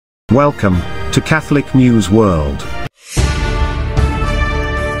Welcome to Catholic News World.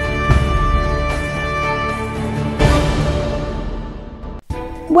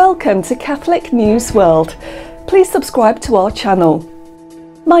 Welcome to Catholic News World. Please subscribe to our channel.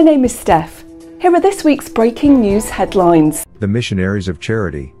 My name is Steph. Here are this week's breaking news headlines. The Missionaries of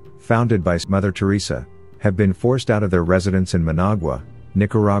Charity, founded by Mother Teresa, have been forced out of their residence in Managua,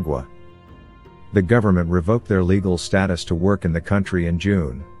 Nicaragua. The government revoked their legal status to work in the country in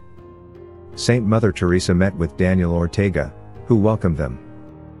June. Saint Mother Teresa met with Daniel Ortega, who welcomed them.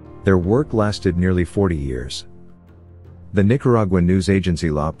 Their work lasted nearly 40 years. The Nicaraguan news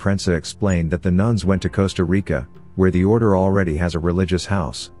agency La Prensa explained that the nuns went to Costa Rica, where the order already has a religious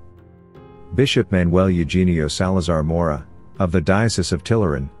house. Bishop Manuel Eugenio Salazar Mora, of the Diocese of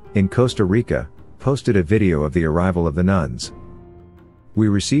Tilaran, in Costa Rica, posted a video of the arrival of the nuns. "We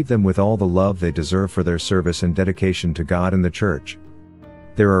receive them with all the love they deserve for their service and dedication to God and the Church.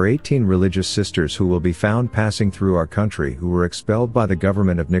 There are 18 religious sisters who will be found passing through our country who were expelled by the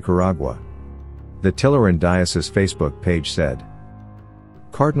government of Nicaragua," the Tilaran Diocese Facebook page said.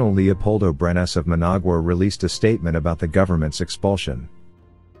 Cardinal Leopoldo Brenes of Managua released a statement about the government's expulsion.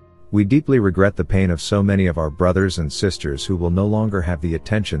 "We deeply regret the pain of so many of our brothers and sisters who will no longer have the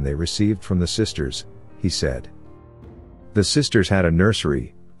attention they received from the sisters," he said. The sisters had a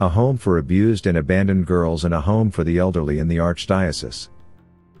nursery, a home for abused and abandoned girls and a home for the elderly in the Archdiocese.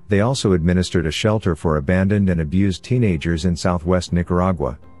 They also administered a shelter for abandoned and abused teenagers in southwest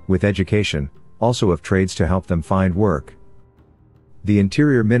Nicaragua, with education, also of trades to help them find work. The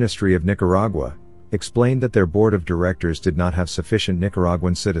Interior Ministry of Nicaragua explained that their board of directors did not have sufficient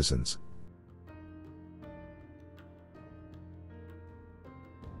Nicaraguan citizens.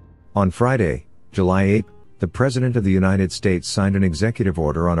 On Friday, July 8, the President of the United States signed an executive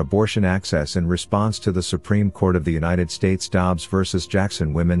order on abortion access in response to the Supreme Court of the United States Dobbs v.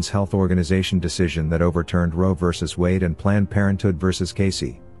 Jackson Women's Health Organization decision that overturned Roe v. Wade and Planned Parenthood v.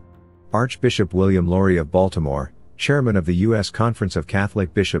 Casey. Archbishop William Lori of Baltimore, chairman of the U.S. Conference of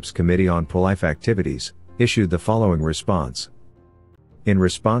Catholic Bishops Committee on Pro-Life Activities, issued the following response. "In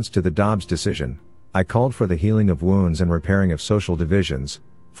response to the Dobbs decision, I called for the healing of wounds and repairing of social divisions,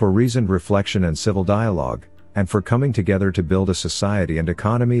 for reasoned reflection and civil dialogue, and for coming together to build a society and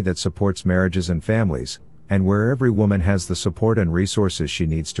economy that supports marriages and families, and where every woman has the support and resources she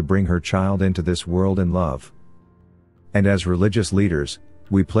needs to bring her child into this world in love. And as religious leaders,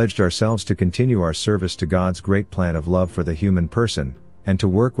 we pledged ourselves to continue our service to God's great plan of love for the human person, and to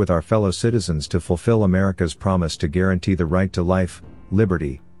work with our fellow citizens to fulfill America's promise to guarantee the right to life,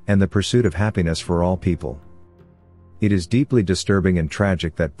 liberty, and the pursuit of happiness for all people. It is deeply disturbing and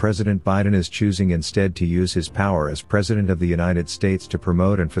tragic that President Biden is choosing instead to use his power as President of the United States to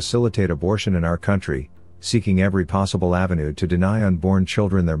promote and facilitate abortion in our country, seeking every possible avenue to deny unborn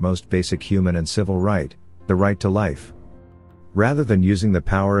children their most basic human and civil right, the right to life. Rather than using the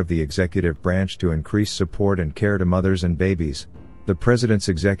power of the executive branch to increase support and care to mothers and babies, the President's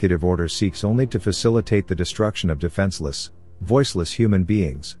executive order seeks only to facilitate the destruction of defenseless, voiceless human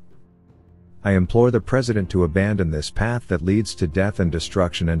beings. I implore the President to abandon this path that leads to death and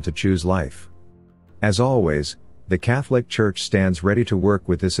destruction and to choose life. As always, the Catholic Church stands ready to work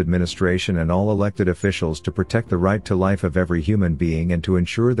with this administration and all elected officials to protect the right to life of every human being and to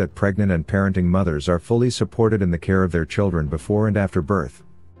ensure that pregnant and parenting mothers are fully supported in the care of their children before and after birth."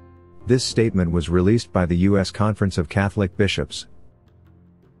 This statement was released by the U.S. Conference of Catholic Bishops.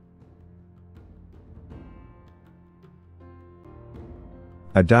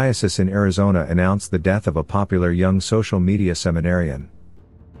 A diocese in Arizona announced the death of a popular young social media seminarian.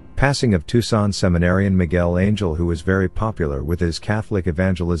 Passing of Tucson seminarian Miguel Angel, who was very popular with his Catholic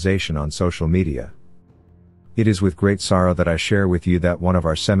evangelization on social media. It is with great sorrow that I share with you that one of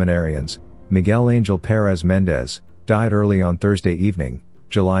our seminarians, Miguel Angel Perez Mendez, died early on Thursday evening,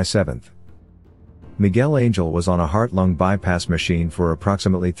 July 7th. Miguel Angel was on a heart-lung bypass machine for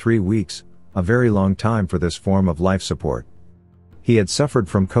approximately 3 weeks, a very long time for this form of life support. He had suffered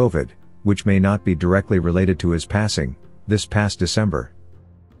from COVID, which may not be directly related to his passing, this past December.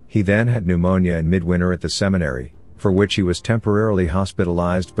 He then had pneumonia in midwinter at the seminary, for which he was temporarily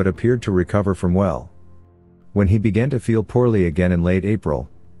hospitalized but appeared to recover from well. When he began to feel poorly again in late April,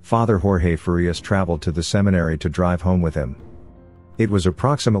 Father Jorge Farias traveled to the seminary to drive home with him. It was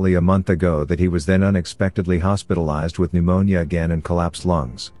approximately a month ago that he was then unexpectedly hospitalized with pneumonia again and collapsed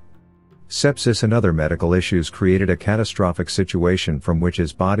lungs. Sepsis and other medical issues created a catastrophic situation from which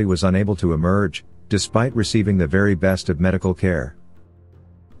his body was unable to emerge, despite receiving the very best of medical care.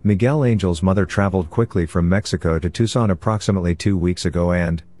 Miguel Angel's mother traveled quickly from Mexico to Tucson approximately 2 weeks ago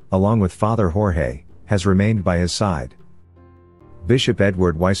and, along with Father Jorge, has remained by his side. Bishop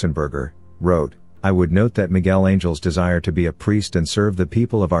Edward Weissenberger wrote, "I would note that Miguel Angel's desire to be a priest and serve the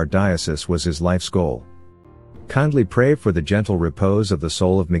people of our diocese was his life's goal. Kindly pray for the gentle repose of the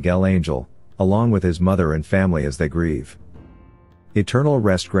soul of Miguel Angel, along with his mother and family as they grieve. Eternal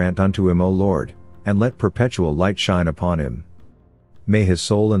rest grant unto him, O Lord, and let perpetual light shine upon him. May his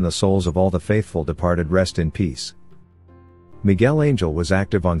soul and the souls of all the faithful departed rest in peace." Miguel Angel was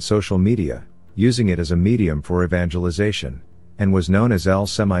active on social media, using it as a medium for evangelization, and was known as El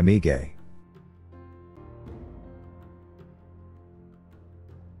Semimigue.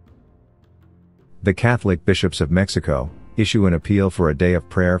 The Catholic bishops of Mexico issue an appeal for a day of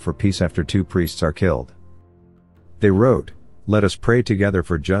prayer for peace after 2 priests are killed. They wrote, "Let us pray together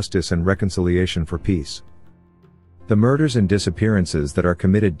for justice and reconciliation for peace. The murders and disappearances that are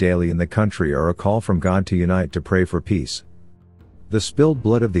committed daily in the country are a call from God to unite to pray for peace. The spilled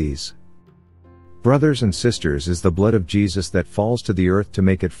blood of these brothers and sisters is the blood of Jesus that falls to the earth to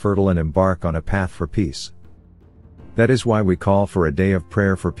make it fertile and embark on a path for peace. That is why we call for a day of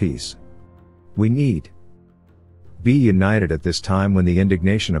prayer for peace. We need be united at this time when the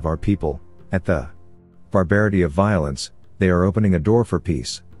indignation of our people, at the barbarity of violence, they are opening a door for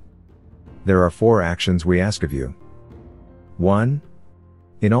peace. There are 4 actions we ask of you. 1.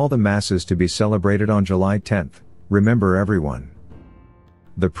 In all the masses to be celebrated on July 10th, remember everyone.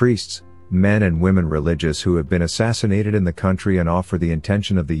 The priests, men and women religious who have been assassinated in the country and offer the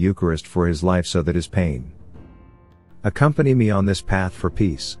intention of the Eucharist for his life so that his pain. Accompany me on this path for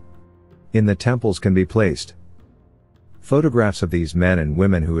peace. In the temples can be placed photographs of these men and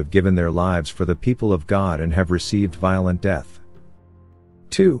women who have given their lives for the people of God and have received violent death.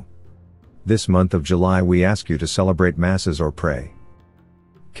 2. This month of July we ask you to celebrate masses or pray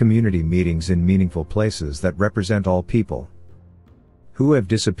community meetings in meaningful places that represent all people who have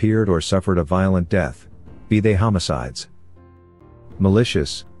disappeared or suffered a violent death, be they homicides,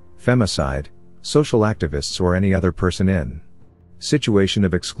 malicious, femicide, social activists or any other person in situation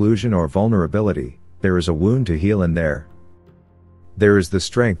of exclusion or vulnerability. There is a wound to heal in there. There is the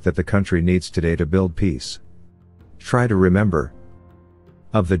strength that the country needs today to build peace. Try to remember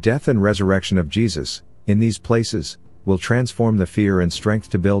of the death and resurrection of Jesus, in these places, will transform the fear and strength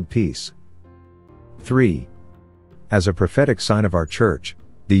to build peace. 3. As a prophetic sign of our Church,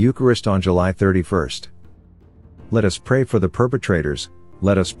 the Eucharist on July 31st. Let us pray for the perpetrators,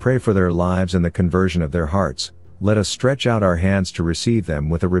 let us pray for their lives and the conversion of their hearts, let us stretch out our hands to receive them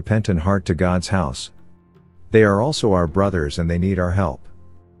with a repentant heart to God's house. They are also our brothers and they need our help.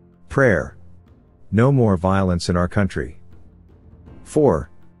 Prayer. No more violence in our country. 4.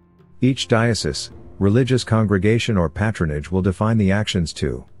 Each diocese, religious congregation or patronage will define the actions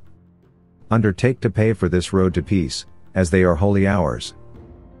to undertake to pay for this road to peace, as they are holy hours.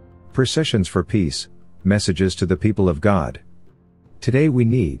 Processions for peace, messages to the people of God. Today we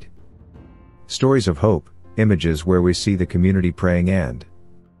need stories of hope, images where we see the community praying and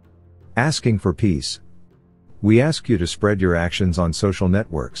asking for peace. We ask you to spread your actions on social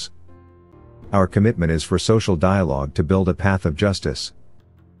networks. Our commitment is for social dialogue to build a path of justice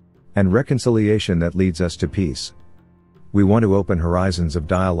and reconciliation that leads us to peace. We want to open horizons of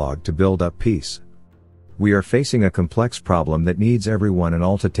dialogue to build up peace. We are facing a complex problem that needs everyone and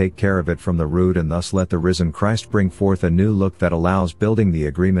all to take care of it from the root, and thus let the risen Christ bring forth a new look that allows building the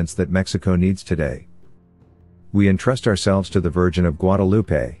agreements that Mexico needs today. We entrust ourselves to the Virgin of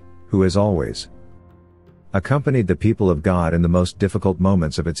Guadalupe, who has always accompanied the people of God in the most difficult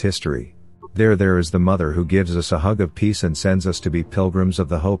moments of its history. There is the Mother who gives us a hug of peace and sends us to be pilgrims of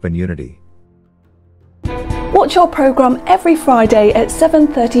the hope and unity. Watch our programme every Friday at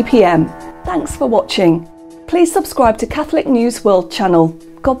 7:30 p.m. Thanks for watching. Please subscribe to Catholic News World channel.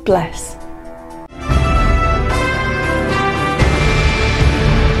 God bless.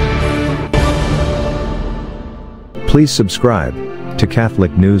 Please subscribe to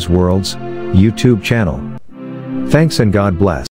Catholic News World's YouTube channel. Thanks and God bless.